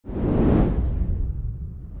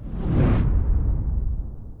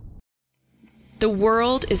The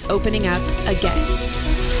world is opening up again.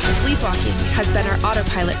 Sleepwalking has been our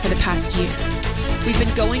autopilot for the past year. We've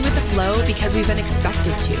been going with the flow because we've been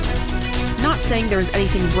expected to. Not saying there was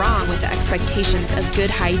anything wrong with the expectations of good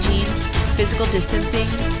hygiene, physical distancing,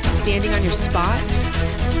 standing on your spot,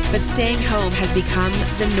 but staying home has become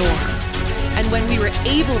the norm. And when we were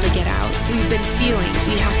able to get out, we've been feeling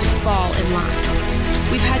we have to fall in line.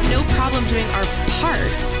 We've had no problem doing our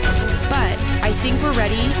part, but I think we're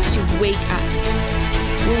ready to wake up.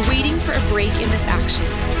 We're waiting for a break in this action.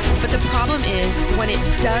 But the problem is, when it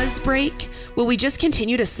does break, will we just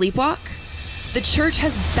continue to sleepwalk? The church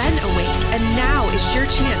has been awake, and now is your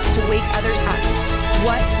chance to wake others up.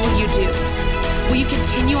 What will you do? Will you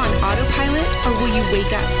continue on autopilot, or will you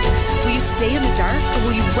wake up? Will you stay in the dark, or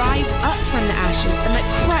will you rise up from the ashes and let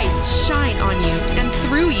Christ shine on you and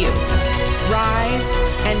through you? Rise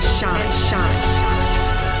and shine, shine, shine.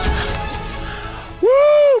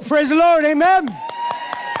 Woo! Praise the Lord, amen.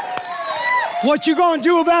 What you gonna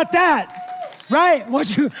do about that? Right?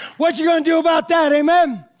 What you gonna do about that?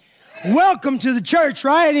 Amen. Welcome to the church,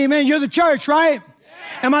 right? Amen. You're the church, right?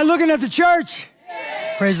 Am I looking at the church?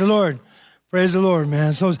 Praise the Lord. Praise the Lord,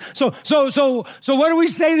 man. So what do we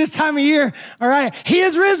say this time of year? All right. He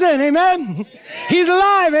is risen. Amen. He's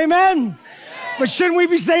alive. Amen. But shouldn't we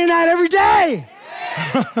be saying that every day?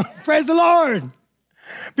 Praise the Lord.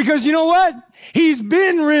 Because you know what? He's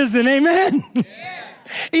been risen. Amen.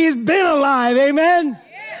 He's been alive. Amen.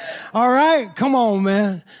 All right. Come on,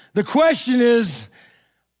 man. The question is,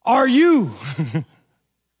 are you?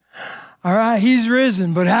 All right. He's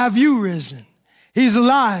risen, but have you risen? He's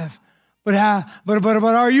alive, but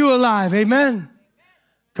are you alive? Amen.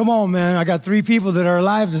 Come on, man. I got 3 people that are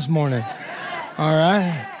alive this morning. All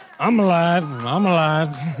right. I'm alive.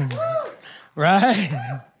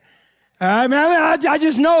 Right? All right, man. I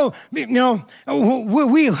just know, we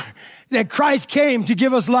that Christ came to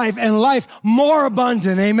give us life and life more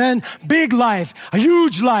abundant. Amen. Big life, a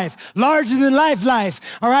huge life, larger than life.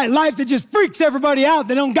 All right. Life that just freaks everybody out.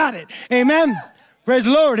 They don't got it. Amen. Praise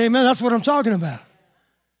the Lord. Amen. That's what I'm talking about.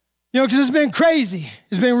 Because it's been crazy.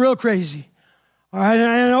 It's been real crazy. All right.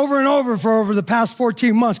 And over for over the past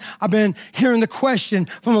 14 months, I've been hearing the question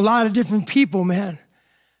from a lot of different people, man,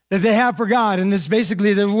 that they have for God. And it's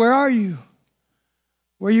basically, where are you?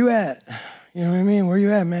 Where you at? You know what I mean? Where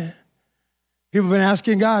you at, man? People have been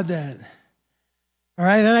asking God that. All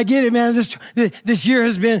right. And I get it, man. This year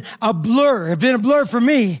has been a blur. It's been a blur for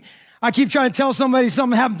me. I keep trying to tell somebody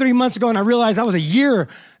something happened 3 months ago, and I realized that was a year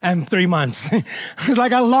and 3 months. It's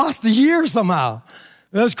like I lost a year somehow.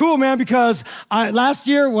 That was cool, man, because last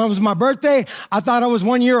year, when it was my birthday, I thought I was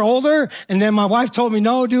 1 year older, and then my wife told me,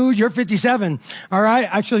 no, dude, you're 57, all right?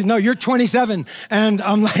 Actually, no, you're 27. And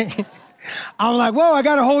I'm like, whoa, I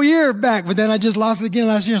got a whole year back, but then I just lost it again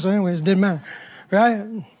last year, so anyways, it didn't matter, right?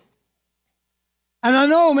 And I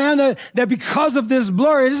know, man, that because of this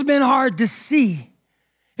blur, it has been hard to see.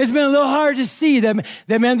 It's been a little hard to see that,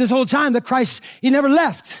 man, this whole time that Christ, he never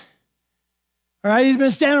left. All right, he's been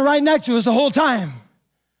standing right next to us the whole time.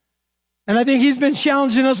 And I think he's been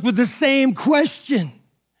challenging us with the same question.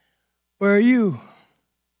 Where are you?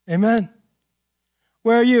 Amen.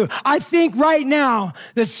 Where are you? I think right now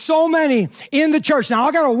there's so many in the church. Now,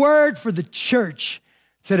 I got a word for the church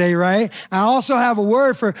today, right? I also have a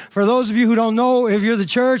word for those of you who don't know if you're the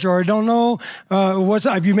church or don't know what's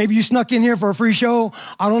up. Maybe you snuck in here for a free show.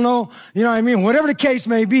 I don't know. You know what I mean? Whatever the case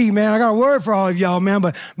may be, man, I got a word for all of y'all, man.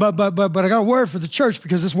 But I got a word for the church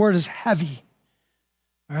because this word is heavy.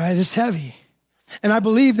 All right, it's heavy. And I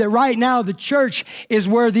believe that right now the church is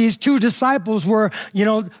where these 2 disciples were,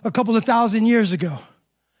 a couple of thousand years ago.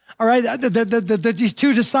 All right, these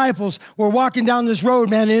 2 disciples were walking down this road,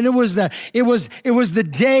 man, and it was the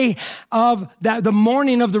day of the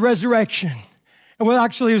morning of the resurrection. Well,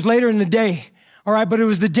 actually, it was later in the day. All right, but it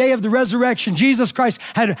was the day of the resurrection. Jesus Christ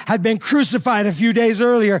had been crucified a few days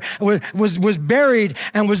earlier, was buried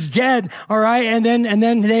and was dead. All right, and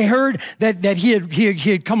then they heard that he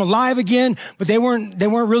had come alive again, but they weren't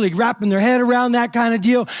really wrapping their head around that kind of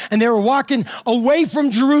deal, and they were walking away from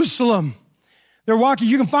Jerusalem. They're walking.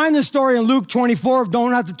 You can find this story in Luke 24.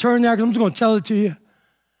 Don't have to turn there because I'm just going to tell it to you.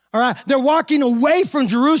 All right. They're walking away from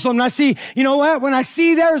Jerusalem. And I see, you know what? When I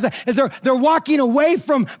see there is they're walking away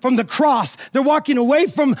from the cross. They're walking away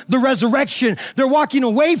from the resurrection. They're walking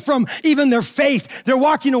away from even their faith. They're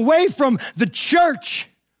walking away from the church.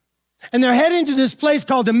 And they're heading to this place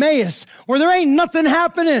called Emmaus where there ain't nothing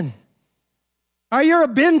happening. All right. You ever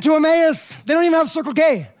been to Emmaus? They don't even have Circle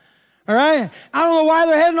K. All right. I don't know why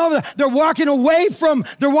they're heading over there. They're walking away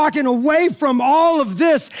from all of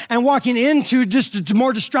this and walking into just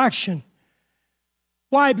more distraction.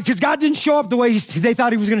 Why? Because God didn't show up the way they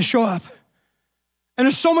thought he was going to show up. And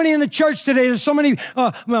there's so many in the church today. There's so many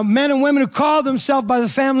men and women who call themselves by the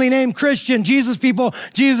family name Christian, Jesus people,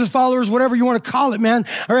 Jesus followers, whatever you want to call it, man.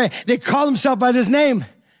 All right, they call themselves by this name.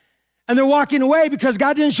 And they're walking away because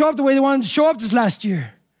God didn't show up the way they wanted him to show up this last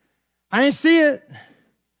year. I didn't see it.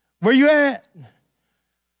 Where you at?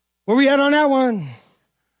 Where we at on that one?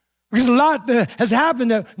 Because a lot that has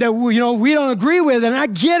happened that we don't agree with, and I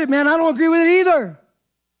get it, man. I don't agree with it either.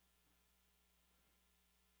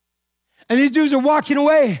 And these dudes are walking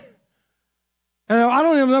away. And I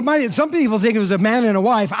don't even know, some people think it was a man and a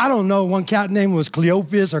wife. I don't know. One cat name was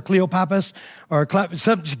Cleopas or Cleopapas or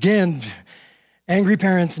again, angry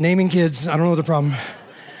parents naming kids. I don't know the problem.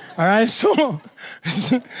 All right, so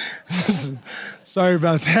sorry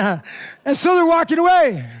about that. And so they're walking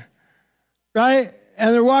away, right?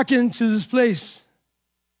 And they're walking to this place.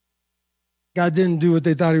 God didn't do what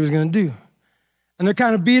they thought he was going to do. And they're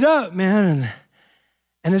kind of beat up, man.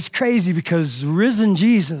 And it's crazy because risen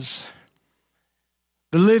Jesus,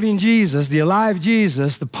 the living Jesus, the alive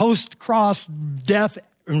Jesus, the post-cross death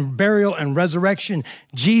and burial and resurrection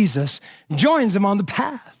Jesus joins them on the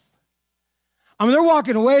path. I mean, they're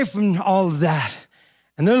walking away from all of that,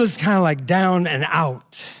 and they're just kind of like down and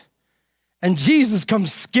out. And Jesus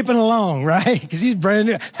comes skipping along, right? Because he's brand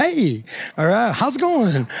new. Hey, all right, how's it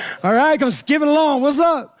going? All right, comes skipping along. What's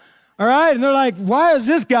up? All right, and they're like, why is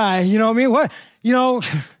this guy? You know what I mean? What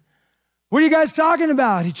are you guys talking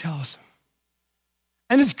about? He tells them.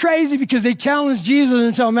 And it's crazy because they challenge Jesus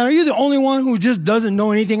and tell him, man, are you the only one who just doesn't know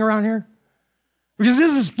anything around here? Because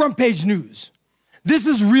this is front page news. This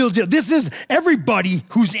is real deal. This is everybody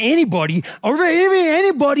who's anybody, or even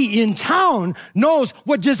anybody in town knows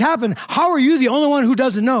what just happened. How are you the only one who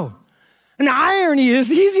doesn't know? And the irony is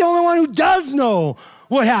he's the only one who does know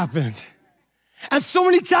what happened. And so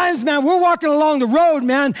many times, man, we're walking along the road,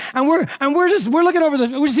 man, and we're looking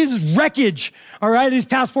over we see this wreckage, all right, these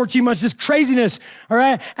past 14 months, this craziness, all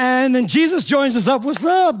right? And then Jesus joins us up. What's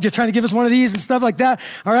up? You're trying to give us one of these and stuff like that,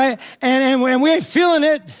 all right? And we ain't feeling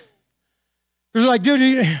it. We're like,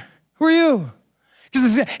 dude, who are you?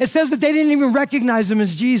 Because it says that they didn't even recognize him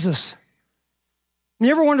as Jesus. You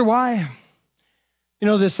ever wonder why? You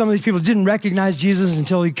know, that some of these people didn't recognize Jesus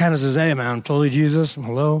until he kind of says, hey, man, I'm totally Jesus.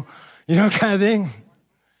 Hello. You know, kind of thing.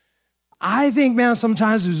 I think, man,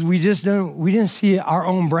 sometimes we didn't see our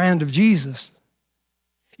own brand of Jesus.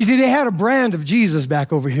 You see, they had a brand of Jesus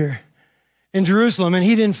back over here in Jerusalem, and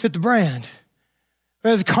he didn't fit the brand.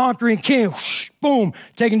 As a conquering king, whoosh, boom,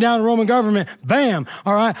 taking down the Roman government, bam,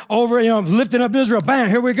 all right, over, lifting up Israel, bam,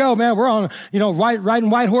 here we go, man. We're on, riding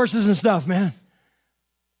white horses and stuff, man.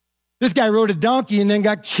 This guy rode a donkey and then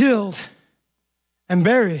got killed and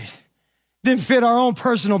buried. Didn't fit our own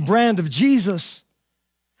personal brand of Jesus.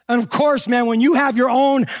 And of course, man, when you have your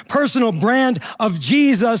own personal brand of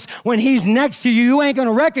Jesus, when he's next to you, you ain't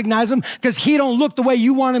gonna recognize him because he don't look the way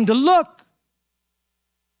you want him to look.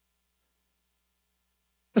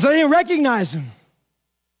 So they didn't recognize him.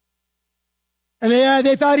 And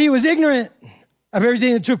they thought he was ignorant of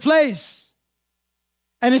everything that took place.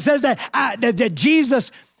 And it says that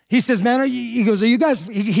Jesus, he says, man, he goes, are you guys,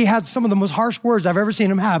 he had some of the most harsh words I've ever seen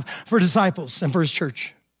him have for disciples and for his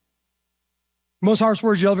church. Most harsh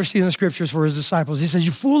words you'll ever see in the scriptures for his disciples. He says,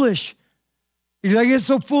 you foolish. He's like, it's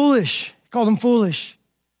so foolish. He called them foolish.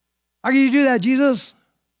 How can you do that, Jesus?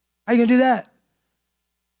 How you gonna do that?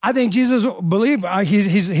 I think Jesus believed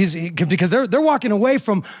because they're walking away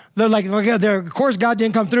from, they're like, of course God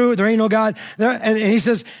didn't come through. There ain't no God. And he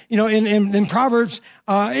says, in Proverbs,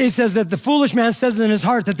 he says that the foolish man says in his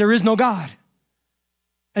heart that there is no God.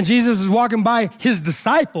 And Jesus is walking by his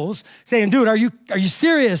disciples saying, dude, are you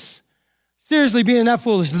serious? Seriously being that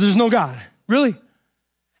foolish that there's no God? Really?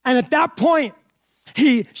 And at that point,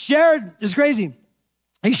 he shared, it's crazy.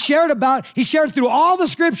 He shared through all the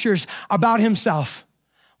scriptures about himself.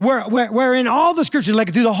 Where in all the scriptures,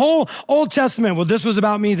 like through the whole Old Testament, well, this was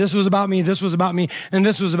about me, this was about me, this was about me, and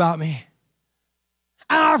this was about me.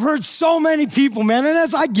 And I've heard so many people, man,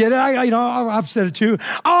 and I get it. I've said it too.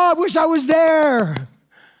 Oh, I wish I was there.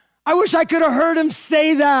 I wish I could have heard him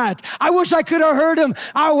say that. I wish I could have heard him.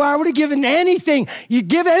 I would have given anything. You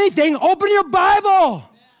give anything, open your Bible.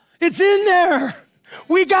 It's in there.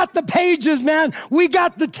 We got the pages, man. We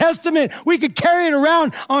got the Testament. We could carry it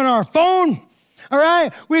around on our phone. All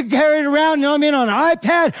right, we can carry it around, on an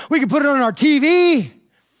iPad. We can put it on our TV.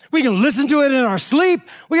 We can listen to it in our sleep.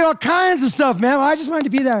 We got all kinds of stuff, man. Well, I just wanted to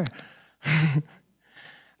be there. If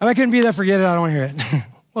I couldn't be there, forget it. I don't want to hear it.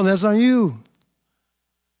 Well, that's on you.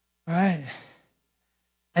 All right.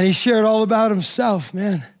 And he shared all about himself,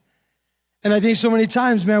 man. And I think so many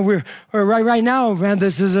times, man, we're right now, man,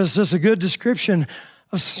 this is just a good description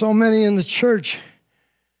of so many in the church.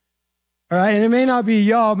 All right, and it may not be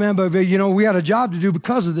y'all, man, but we got a job to do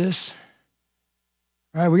because of this.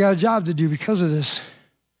 All right, we got a job to do because of this.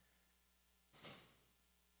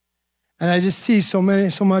 And I just see so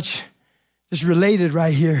much just related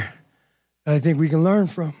right here that I think we can learn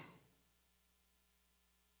from.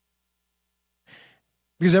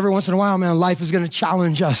 Because every once in a while, man, life is going to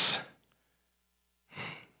challenge us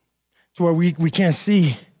to where we can't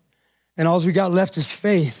see. And all we got left is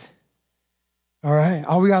faith. All right?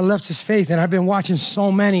 All we got left is faith. And I've been watching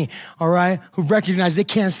so many, all right, who recognize they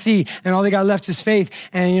can't see. And all they got left is faith.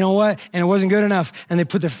 And you know what? And it wasn't good enough. And they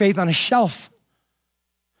put their faith on a shelf.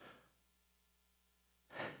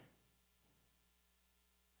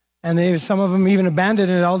 And some of them even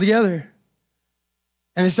abandoned it altogether.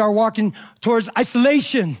 And they start walking towards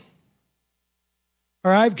isolation.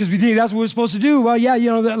 All right, because we think that's what we're supposed to do. Well, yeah,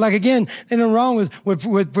 like again, there's nothing wrong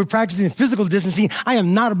with practicing physical distancing. I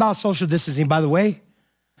am not about social distancing, by the way.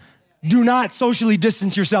 Do not socially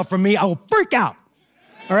distance yourself from me. I will freak out.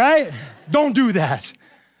 All right? Don't do that.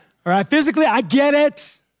 All right? Physically, I get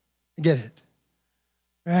it. I get it.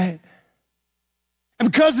 All right?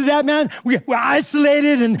 And because of that, man, we're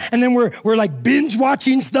isolated and then we're like binge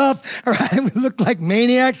watching stuff. All right. We look like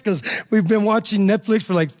maniacs because we've been watching Netflix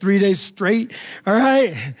for like 3 days straight. All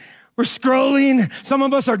right. We're scrolling. Some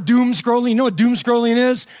of us are doom scrolling. You know what doom scrolling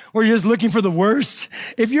is? Where you're just looking for the worst.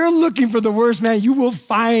 If you're looking for the worst, man, you will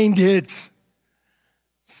find it.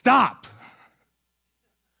 Stop.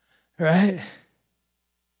 All right.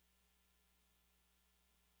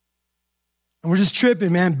 And we're just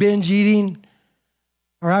tripping, man, binge eating.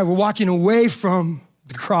 All right, we're walking away from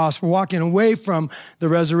the cross. We're walking away from the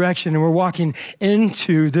resurrection, and we're walking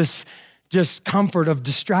into this just comfort of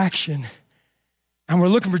distraction. And we're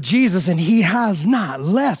looking for Jesus, and he has not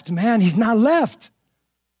left, man. He's not left.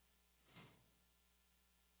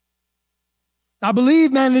 I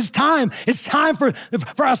believe, man, it's time. It's time for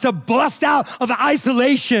us to bust out of the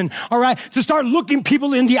isolation, all right? To start looking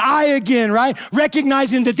people in the eye again, right?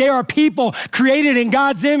 Recognizing that they are people created in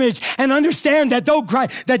God's image and understand that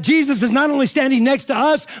that Jesus is not only standing next to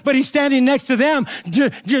us, but he's standing next to them,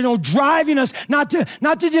 driving us not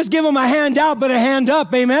to just give them a hand out, but a hand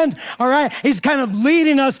up, amen? All right? He's kind of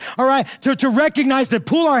leading us, all right, to recognize, to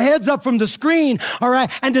pull our heads up from the screen, all right,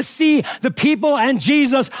 and to see the people and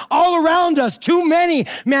Jesus all around us. Too many,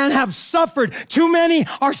 man, have suffered. Too many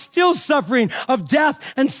are still suffering of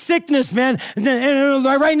death and sickness, man. And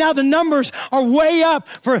right now, the numbers are way up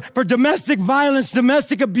for domestic violence,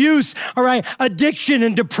 domestic abuse, all right, addiction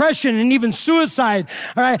and depression and even suicide,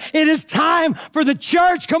 all right. It is time for the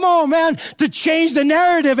church, come on, man, to change the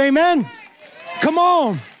narrative, amen? Come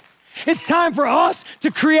on. It's time for us to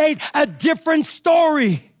create a different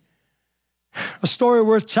story, a story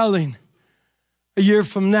worth telling a year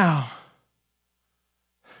from now.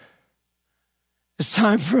 It's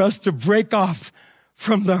time for us to break off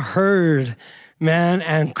from the herd, man,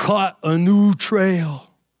 and cut a new trail.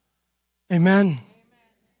 Amen.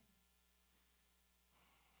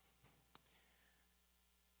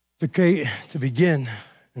 To begin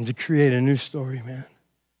and to create a new story, man.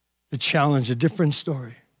 To challenge a different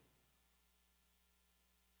story.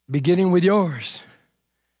 Beginning with yours.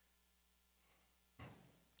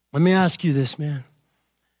 Let me ask you this, man.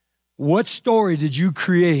 What story did you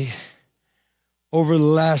create over the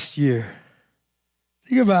last year?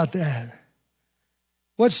 Think about that.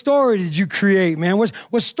 What story did you create, man?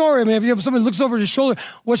 What story, man? If somebody looks over his shoulder,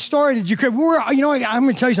 what story did you create? I'm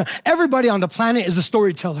going to tell you something. Everybody on the planet is a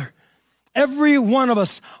storyteller. Every one of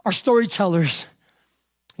us are storytellers.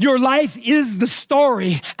 Your life is the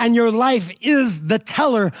story, and your life is the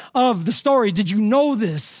teller of the story. Did you know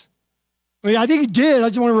this? I think you did. I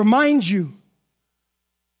just want to remind you.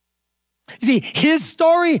 You see, his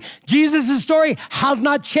story, Jesus' story, has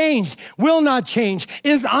not changed, will not change,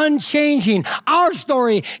 is unchanging. Our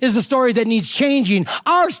story is a story that needs changing.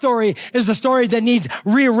 Our story is a story that needs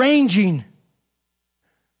rearranging.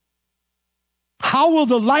 How will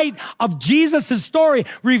the light of Jesus' story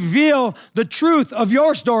reveal the truth of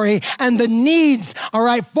your story and the needs, all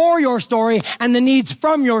right, for your story and the needs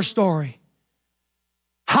from your story?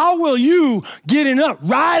 How will you getting up,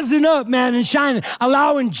 rising up, man, and shining,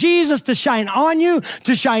 allowing Jesus to shine on you,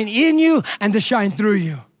 to shine in you, and to shine through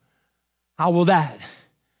you? How will that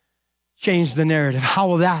change the narrative? How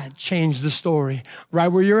will that change the story? Right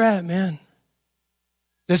where you're at, man.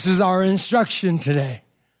 This is our instruction today.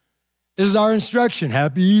 This is our instruction.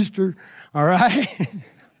 Happy Easter, all right?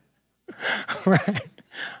 All right. I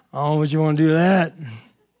don't know what you want to do that.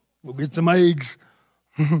 We'll get some eggs.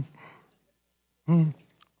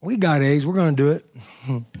 We got eggs. We're going to do it.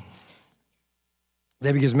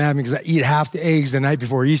 Debbie gets mad at me because I eat half the eggs the night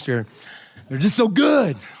before Easter. They're just so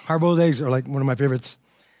good. Hard-boiled eggs are like one of my favorites.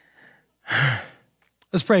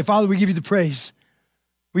 Let's pray. Father, we give you the praise.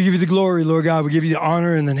 We give you the glory, Lord God. We give you the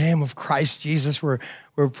honor in the name of Christ Jesus. We're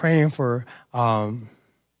praying for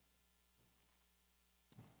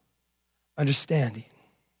understanding.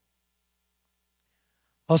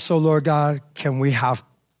 Also, Lord God, can we have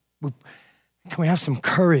some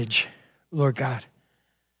courage, Lord God?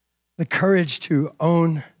 The courage to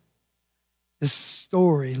own this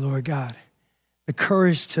story, Lord God. The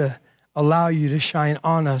courage to allow you to shine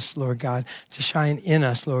on us, Lord God, to shine in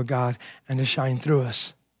us, Lord God, and to shine through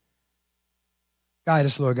us. Guide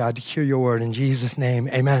us, Lord God, to hear your word in Jesus' name.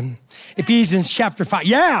 Amen. Ephesians chapter 5.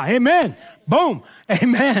 Yeah, amen. Boom.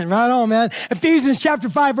 Amen. Right on, man. Ephesians chapter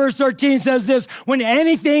 5, verse 13 says this: when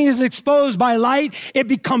anything is exposed by light, it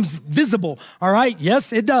becomes visible. All right?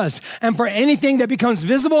 Yes, it does. And for anything that becomes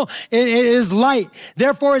visible, it is light.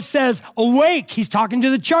 Therefore, it says, awake. He's talking to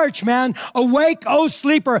the church, man. Awake, O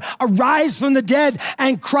sleeper. Arise from the dead,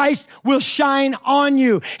 and Christ will shine on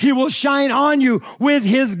you. He will shine on you with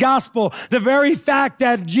his gospel. The very fact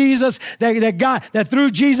that Jesus, that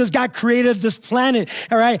through Jesus, God created this planet.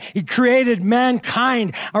 All right? He created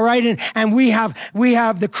mankind, all right? And we have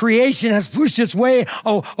the creation has pushed its way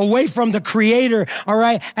away from the creator, all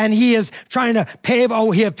right? And he is trying to paved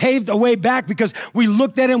a way back because we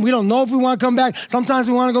looked at him. We don't know if we want to come back. Sometimes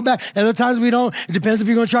we want to go back. Other times we don't. It depends if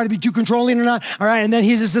you're going to try to be too controlling or not, all right? And then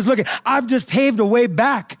he just says, look, I've just paved a way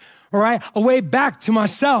back. All right, a way back to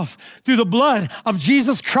myself through the blood of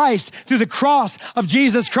Jesus Christ, through the cross of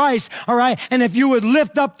Jesus Christ, all right? And if you would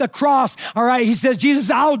lift up the cross, all right, he says, Jesus,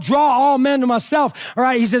 I'll draw all men to myself, all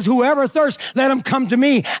right? He says, whoever thirsts, let him come to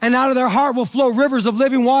me, and out of their heart will flow rivers of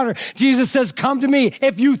living water. Jesus says, come to me.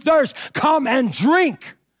 If you thirst, come and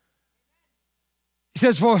drink. He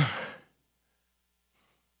says, for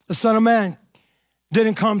the Son of Man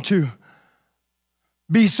didn't come to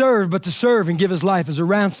be served, but to serve and give his life as a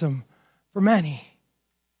ransom for many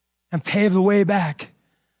and pave the way back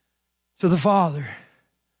to the Father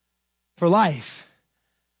for life,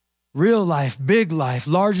 real life, big life,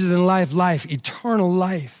 larger than life, eternal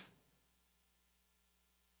life.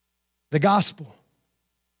 The gospel.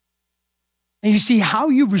 And you see how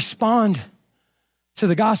you respond to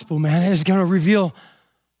the gospel, man, is going to reveal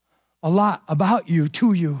a lot about you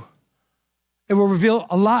to you. It will reveal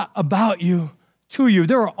a lot about you to you.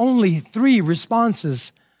 There are only 3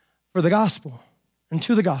 responses for the gospel and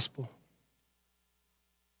to the gospel.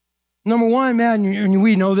 Number 1, man, and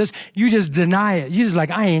we know this, you just deny it. You just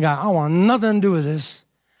like, I want nothing to do with this.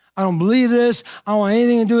 I don't believe this. I don't want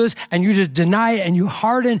anything to do with this. And you just deny it and you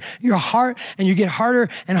harden your heart and you get harder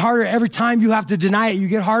and harder. Every time you have to deny it, you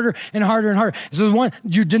get harder and harder and harder. So 1,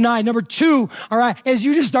 you deny. Number 2, all right, is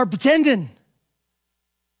you just start pretending.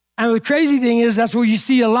 And the crazy thing is that's what you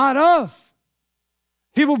see a lot of.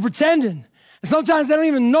 People pretending. And sometimes they don't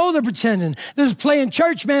even know they're pretending. They're just playing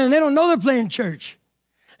church, man, and they don't know they're playing church.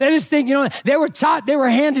 They just think, they were taught, they were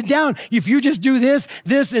handed down. If you just do this,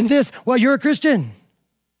 this, and this, well, you're a Christian.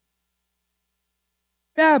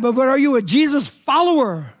 Yeah, but are you a Jesus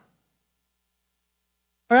follower?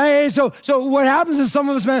 All right, so what happens is some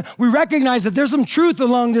of us, man, we recognize that there's some truth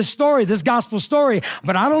along this story, this gospel story,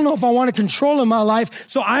 but I don't know if I want to control in my life,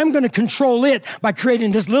 so I'm going to control it by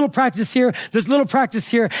creating this little practice here, this little practice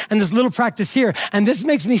here, and this little practice here. And this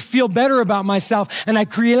makes me feel better about myself, and I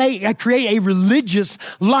create a religious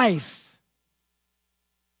life.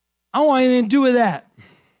 I don't want anything to do with that.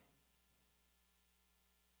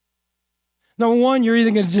 Number 1, you're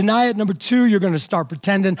either going to deny it. Number 2, you're going to start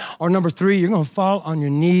pretending. Or number 3, you're going to fall on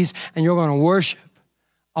your knees and you're going to worship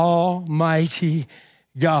Almighty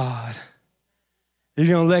God. You're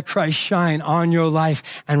going to let Christ shine on your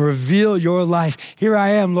life and reveal your life. Here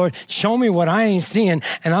I am, Lord. Show me what I ain't seeing,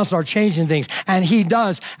 and I'll start changing things. And he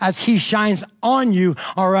does as he shines on you,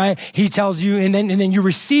 all right? He tells you, and then you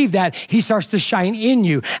receive that. He starts to shine in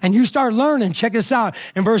you, and you start learning. Check this out.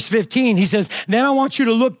 In verse 15, he says, then I want you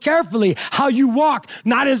to look carefully how you walk,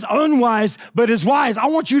 not as unwise, but as wise. I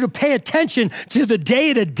want you to pay attention to the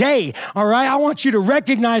day-to-day, all right? I want you to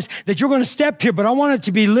recognize that you're going to step here, but I want it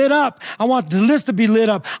to be lit up. I want the list to be lit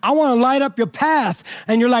up. I want to light up your path.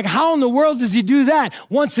 And you're like, how in the world does he do that?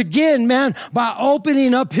 Once again, man, by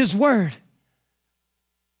opening up his word.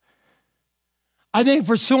 I think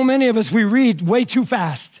for so many of us, we read way too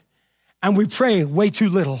fast and we pray way too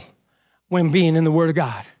little when being in the word of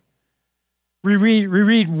God. We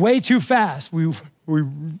read way too fast. We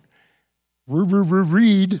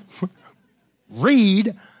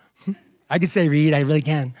read. I could say read, I really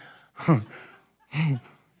can.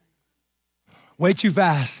 way too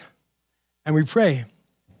fast. And we pray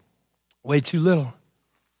way too little.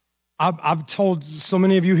 I've told so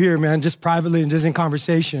many of you here, man, just privately and just in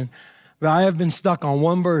conversation, but I have been stuck on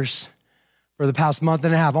one verse for the past month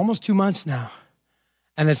and a half, almost 2 months now.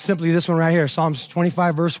 And it's simply this one right here, Psalms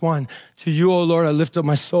 25, verse 1. To you, O Lord, I lift up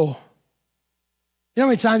my soul. You know how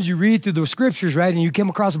many times you read through the scriptures, right, and you come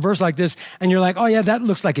across a verse like this, and you're like, oh yeah, that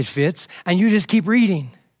looks like it fits, and you just keep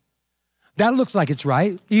reading. That looks like it's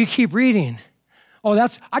right. You keep reading. Oh,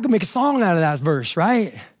 I could make a song out of that verse,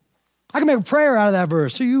 right? I can make a prayer out of that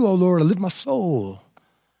verse. To you, oh Lord, I lift my soul,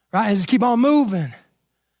 right? And just keep on moving.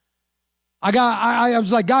 I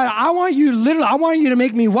was like, God, I want you to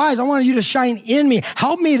make me wise. I want you to shine in me.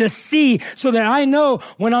 Help me to see so that I know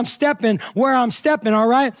when I'm stepping, where I'm stepping, all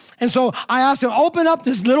right? And so I asked him, open up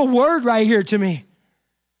this little word right here to me.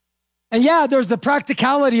 And yeah, there's the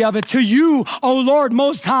practicality of it. To you, oh Lord,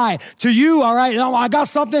 most high. To you, all right? I got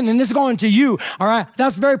something and this is going to you, all right?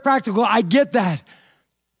 That's very practical. I get that.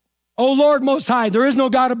 Oh Lord, most high, there is no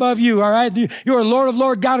God above you, all right? You are Lord of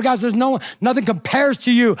Lords, God of gods. There's nothing compares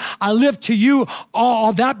to you. I lift to you,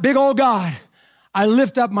 all that big old God. I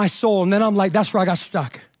lift up my soul. And then I'm like, that's where I got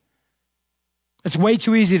stuck. It's way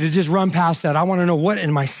too easy to just run past that. I want to know, what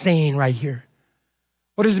am I saying right here?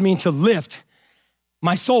 What does it mean to lift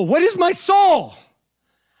my soul? What is my soul?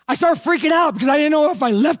 I started freaking out because I didn't know if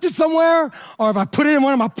I left it somewhere or if I put it in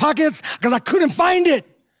one of my pockets because I couldn't find it.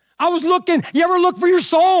 I was looking. You ever look for your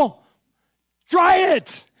soul? Try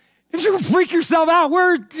it. If you freak yourself out,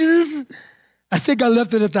 I think I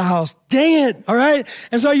left it at the house. Dang it, all right?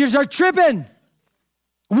 And so you start tripping.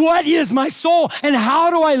 What is my soul and how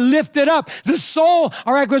do I lift it up? The soul,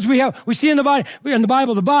 all right, because we see in the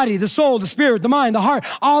Bible, the body, the soul, the spirit, the mind, the heart,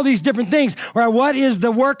 all these different things, all right? What is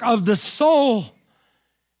the work of the soul?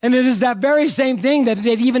 And it is that very same thing that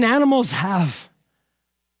even animals have,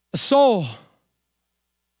 a soul.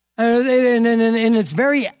 And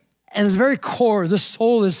it's very core. The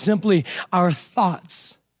soul is simply our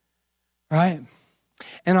thoughts, right?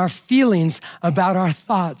 And our feelings about our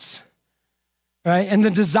thoughts, right? And the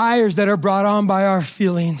desires that are brought on by our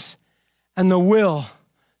feelings and the will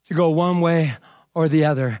to go one way or the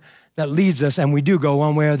other that leads us, and we do go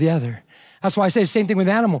one way or the other. That's why I say the same thing with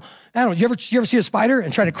animal. You ever see a spider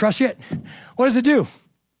and try to crush it? What does it do?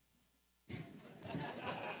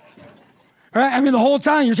 All right? I mean, the whole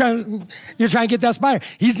time you're trying to get that spider.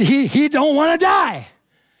 He don't want to die.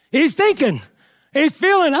 He's thinking. He's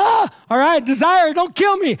feeling, all right, desire, don't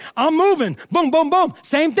kill me. I'm moving. Boom, boom, boom.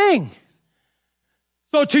 Same thing.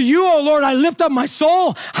 So to you, oh Lord, I lift up my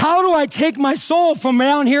soul. How do I take my soul from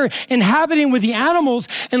down here inhabiting with the animals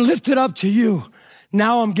and lift it up to you?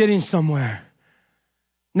 Now I'm getting somewhere.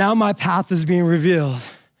 Now my path is being revealed.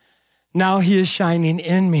 Now he is shining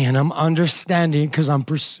in me and I'm understanding because I'm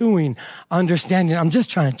pursuing understanding. I'm just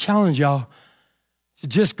trying to challenge y'all to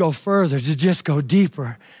just go further, to just go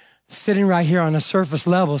deeper. Sitting right here on a surface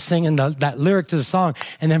level, singing that lyric to the song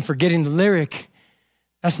and then forgetting the lyric.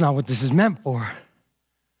 That's not what this is meant for.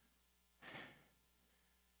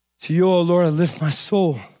 To you, oh Lord, I lift my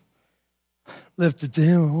soul. Lift it to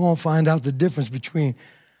him and we won't find out the difference between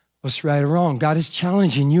what's right or wrong. God is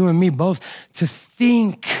challenging you and me both to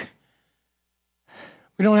think.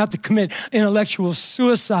 We don't have to commit intellectual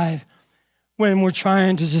suicide when we're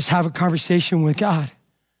trying to just have a conversation with God.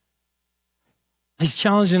 He's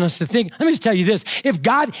challenging us to think. Let me just tell you this. If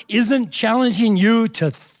God isn't challenging you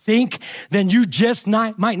to think, then you just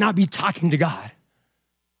might not be talking to God.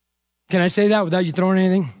 Can I say that without you throwing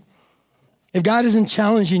anything? If God isn't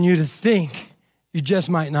challenging you to think, you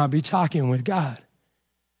just might not be talking with God.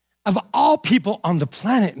 Of all people on the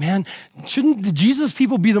planet, man, shouldn't the Jesus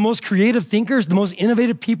people be the most creative thinkers, the most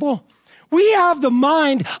innovative people? We have the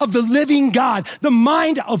mind of the living God, the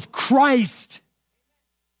mind of Christ.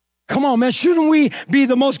 Come on, man, shouldn't we be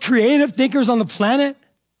the most creative thinkers on the planet?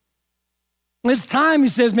 It's time, he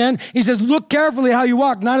says, man. He says, look carefully how you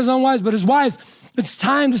walk, not as unwise, but as wise. It's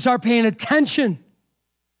time to start paying attention,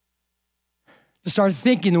 to start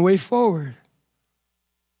thinking the way forward.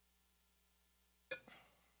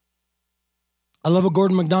 I love what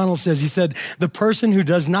Gordon MacDonald says. He said, the person who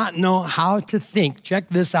does not know how to think, check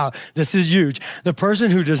this out, this is huge. The person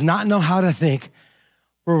who does not know how to think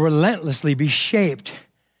will relentlessly be shaped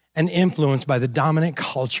and influenced by the dominant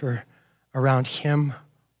culture around him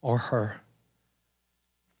or her.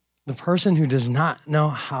 The person who does not know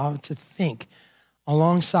how to think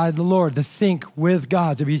alongside the Lord, to think with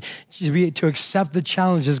God, to accept the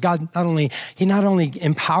challenges. God not only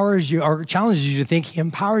empowers you or challenges you to think, he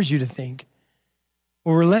empowers you to think.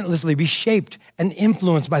 Will relentlessly be shaped and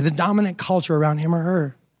influenced by the dominant culture around him or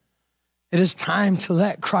her. It is time to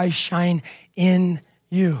let Christ shine in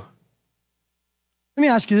you. Let me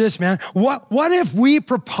ask you this, man. What if we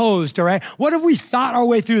proposed, all right? What if we thought our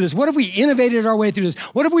way through this? What if we innovated our way through this?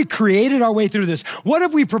 What if we created our way through this? What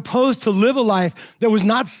if we proposed to live a life that was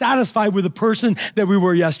not satisfied with the person that we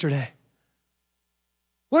were yesterday?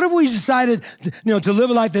 What if we decided, to live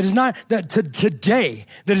a life that is not, today,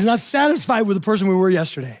 that is not satisfied with the person we were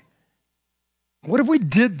yesterday? What if we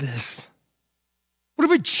did this? What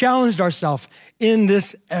if we challenged ourselves in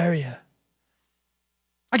this area?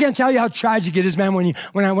 I can't tell you how tragic it is, man,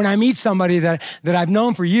 when I meet somebody that I've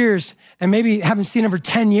known for years and maybe haven't seen them for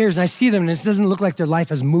 10 years, and I see them and it doesn't look like their life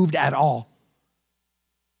has moved at all.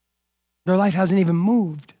 Their life hasn't even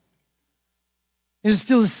moved. It's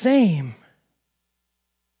still the same.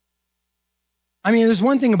 I mean, there's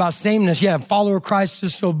one thing about sameness. Yeah, follower of Christ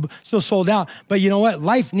is still sold out. But you know what?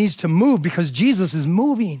 Life needs to move because Jesus is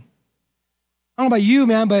moving. I don't know about you,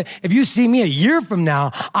 man, but if you see me a year from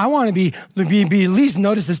now, I want to be at least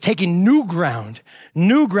noticed as taking new ground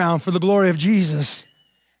for the glory of Jesus.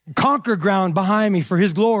 Conquer ground behind me for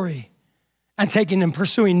his glory and taking and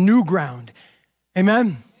pursuing new ground.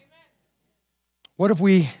 Amen? What if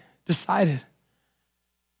we decided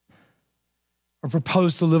or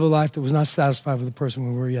proposed to live a life that was not satisfied with the person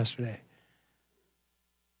we were yesterday?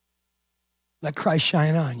 Let Christ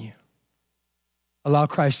shine on you. Allow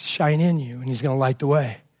Christ to shine in you, and he's going to light the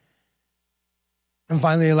way. And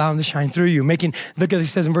finally, allow him to shine through you. Look at what he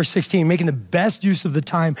says in verse 16, making the best use of the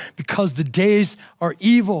time because the days are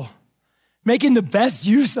evil. Making the best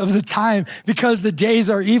use of the time because the days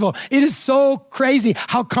are evil. It is so crazy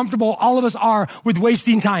how comfortable all of us are with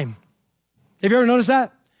wasting time. Have you ever noticed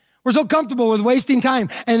that? We're so comfortable with wasting time.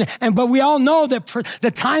 But we all know that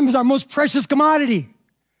the time is our most precious commodity.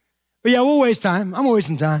 But yeah, we'll waste time. I'm gonna waste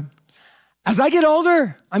some time. As I get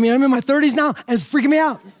older, I'm in my 30s now, and it's freaking me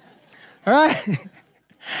out. All right?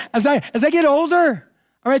 As I get older,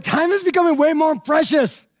 all right, time is becoming way more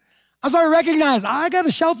precious. I'm starting to recognize I got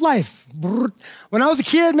a shelf life. When I was a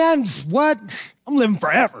kid, man, what? I'm living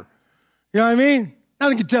forever. You know what I mean?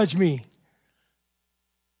 Nothing can touch me.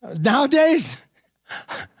 Nowadays,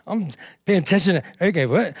 I'm paying attention to, okay,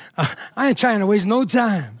 what? I ain't trying to waste no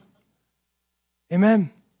time.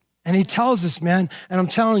 Amen? And he tells us, man, and I'm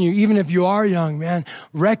telling you, even if you are young, man,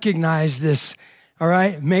 recognize this, all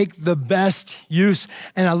right? Make the best use.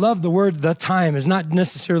 And I love the word, the time. It's not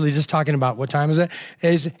necessarily just talking about what time is it.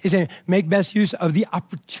 He's saying, make best use of the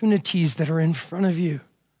opportunities that are in front of you.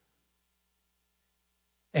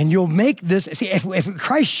 And you'll make this, see, if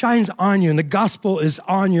Christ shines on you and the gospel is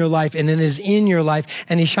on your life and it is in your life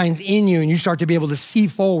and he shines in you and you start to be able to see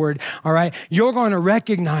forward, all right, you're going to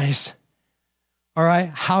recognize, all right,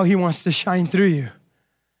 how he wants to shine through you.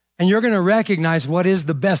 And you're going to recognize what is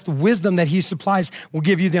the best wisdom that he supplies will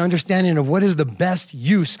give you the understanding of what is the best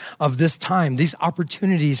use of this time, these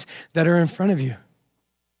opportunities that are in front of you.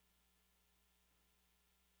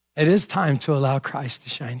 It is time to allow Christ to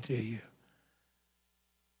shine through you.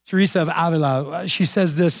 Teresa of Avila, she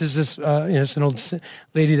says this, it's an old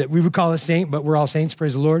lady that we would call a saint, but we're all saints,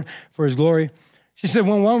 praise the Lord, for his glory. She said,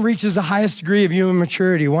 when one reaches the highest degree of human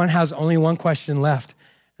maturity, one has only one question left,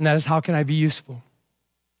 and that is, how can I be useful?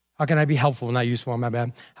 How can I be helpful? Not useful, my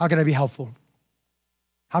bad. How can I be helpful?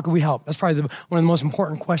 How can we help? That's probably one of the most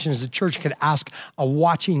important questions the church could ask a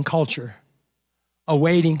watching culture, a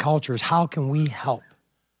waiting culture, is how can we help?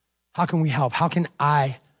 How can we help? How can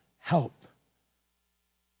I help?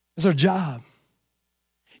 It's our job.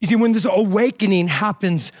 You see, when this awakening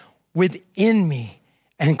happens within me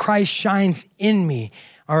and Christ shines in me,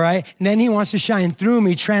 all right, and then he wants to shine through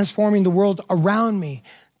me, transforming the world around me.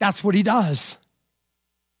 That's what he does.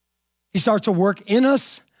 He starts to work in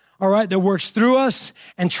us, all right, that works through us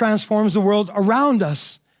and transforms the world around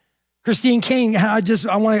us. Christine King, I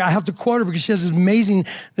have to quote her because she has this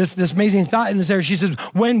amazing thought in this area. She says,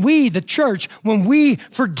 when we, the church, when we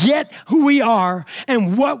forget who we are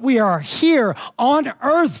and what we are here on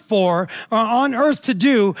earth for, on earth to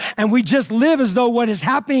do, and we just live as though what is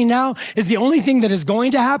happening now is the only thing that is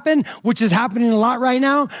going to happen, which is happening a lot right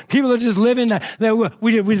now. People are just living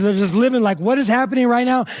we're just living like what is happening right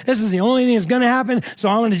now. This is the only thing that's going to happen. So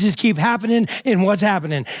I'm going to just keep happening in what's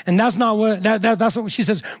happening. And that's not what, that's what she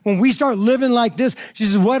says. When we start living like this, she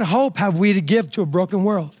says, what hope have we to give to a broken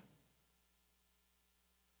world?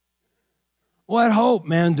 What hope,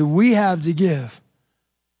 man, do we have to give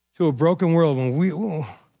to a broken world when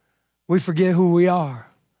we forget who we are,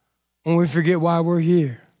 when we forget why we're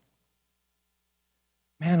here?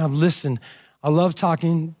 Man, I've listened. I love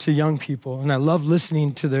talking to young people, and I love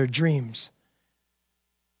listening to their dreams.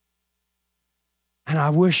 And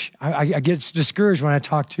I wish, I get discouraged when I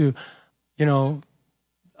talk to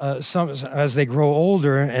some as they grow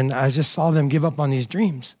older, and I just saw them give up on these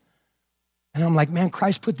dreams. And I'm like, man,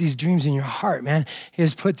 Christ put these dreams in your heart, man. He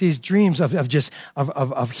has put these dreams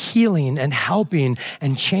of healing and helping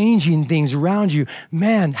and changing things around you.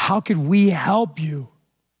 Man, how could we help you?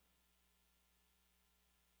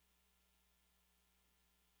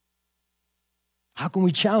 How can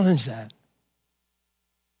we challenge that?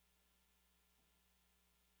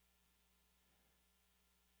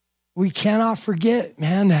 We cannot forget,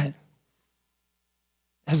 man, that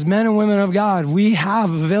as men and women of God, we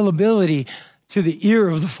have availability to the ear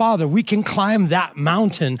of the Father. We can climb that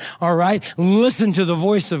mountain, all right? Listen to the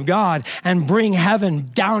voice of God and bring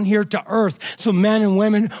heaven down here to earth so men and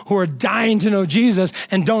women who are dying to know Jesus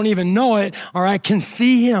and don't even know it, all right, can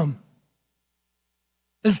see him.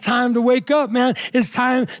 It's time to wake up, man. It's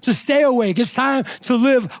time to stay awake. It's time to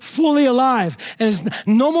live fully alive. And it's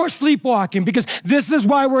no more sleepwalking, because this is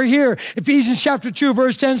why we're here. Ephesians chapter 2,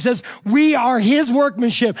 verse 10 says, we are his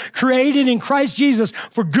workmanship, created in Christ Jesus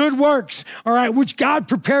for good works, all right, which God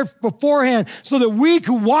prepared beforehand so that we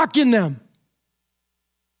could walk in them.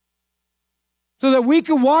 So that we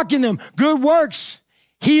could walk in them. Good works,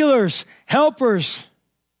 healers, helpers,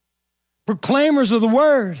 proclaimers of the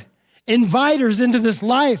word, inviters into this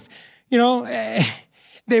life.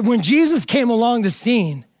 When Jesus came along the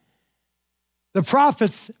scene, the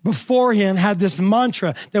prophets before him had this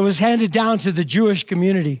mantra that was handed down to the Jewish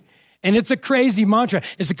community. And it's a crazy mantra.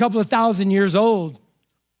 It's a couple of thousand years old.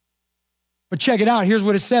 But check it out. Here's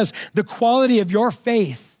what it says. The quality of your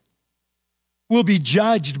faith will be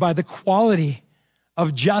judged by the quality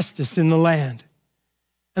of justice in the land.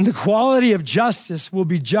 And the quality of justice will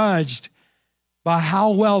be judged by how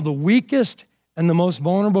well the weakest and the most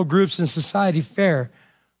vulnerable groups in society fare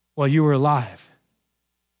while you were alive.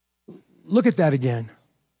 Look at that again.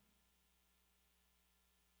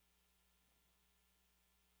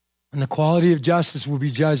 And the quality of justice will be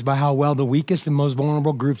judged by how well the weakest and most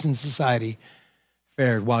vulnerable groups in society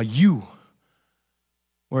fared while you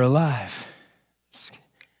were alive.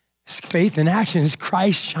 It's faith in action. It's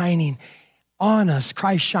Christ shining on us,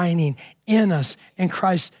 Christ shining in us, and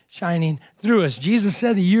Christ shining through us. Jesus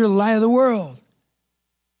said that you're the light of the world.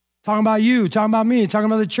 Talking about you, talking about me, talking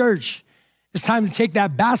about the church. It's time to take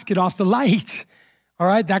that basket off the light, all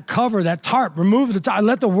right? That cover, that tarp, remove the tarp.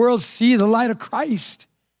 Let the world see the light of Christ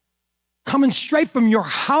coming straight from your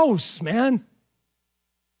house, man.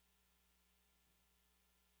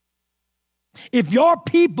 If your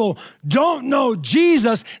people don't know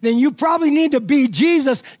Jesus, then you probably need to be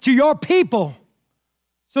Jesus to your people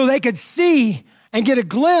so they could see and get a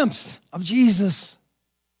glimpse of Jesus.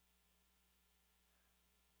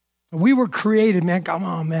 We were created, man. Come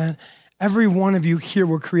on, man. Every one of you here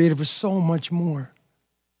were created for so much more.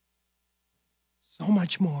 So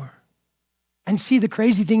much more. And see, the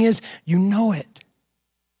crazy thing is, you know it.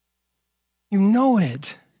 You know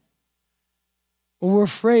it. But we're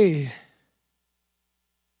afraid.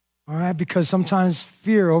 All right, because sometimes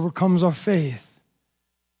fear overcomes our faith.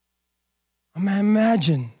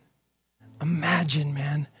 Imagine,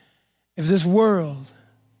 man, if this world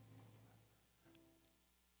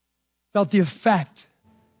felt the effect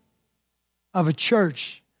of a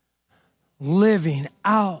church living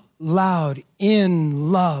out loud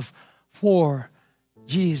in love for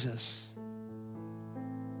Jesus.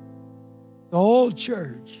 The whole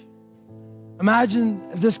church. Imagine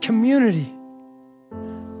if this community,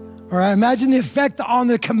 all right, imagine the effect on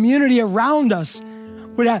the community around us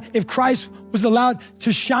if Christ was allowed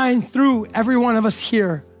to shine through every one of us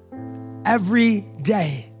here every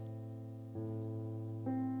day.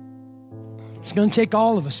 It's going to take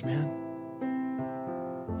all of us, man.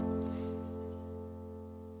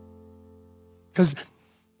 Because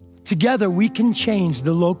together we can change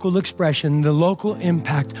the local expression, the local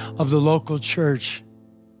impact of the local church.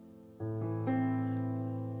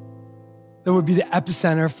 That would be the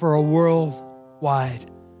epicenter for a worldwide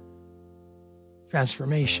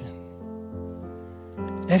transformation.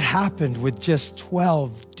 It happened with just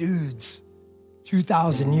 12 dudes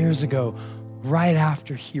 2,000 years ago, right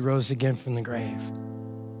after he rose again from the grave.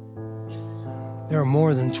 There are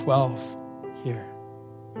more than 12 here.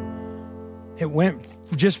 It went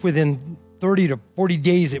just within 30 to 40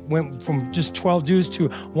 days, it went from just 12 dudes to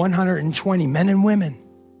 120 men and women,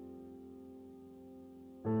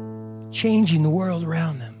 changing the world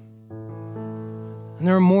around them. And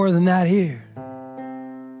there are more than that here.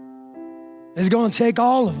 It's going to take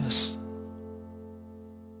all of us.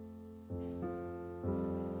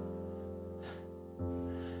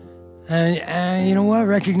 And you know what?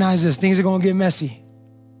 Recognize this. Things are going to get messy.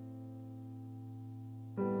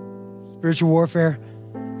 Spiritual warfare,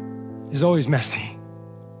 is always messy.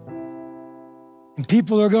 And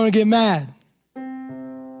people are going to get mad.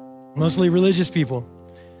 Mostly religious people.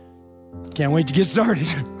 Can't wait to get started.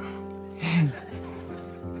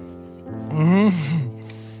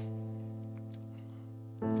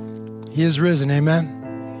 He is risen,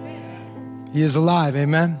 amen? He is alive,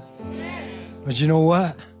 amen? But you know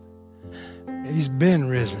what? He's been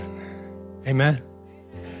risen, amen?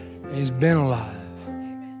 He's been alive.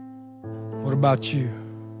 What about you?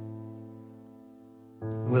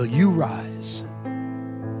 Will you rise?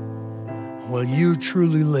 Will you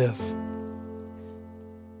truly live?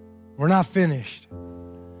 We're not finished.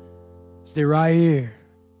 Stay right here.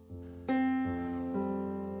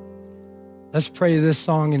 Let's pray this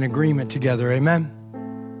song in agreement together, amen?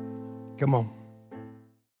 Come on.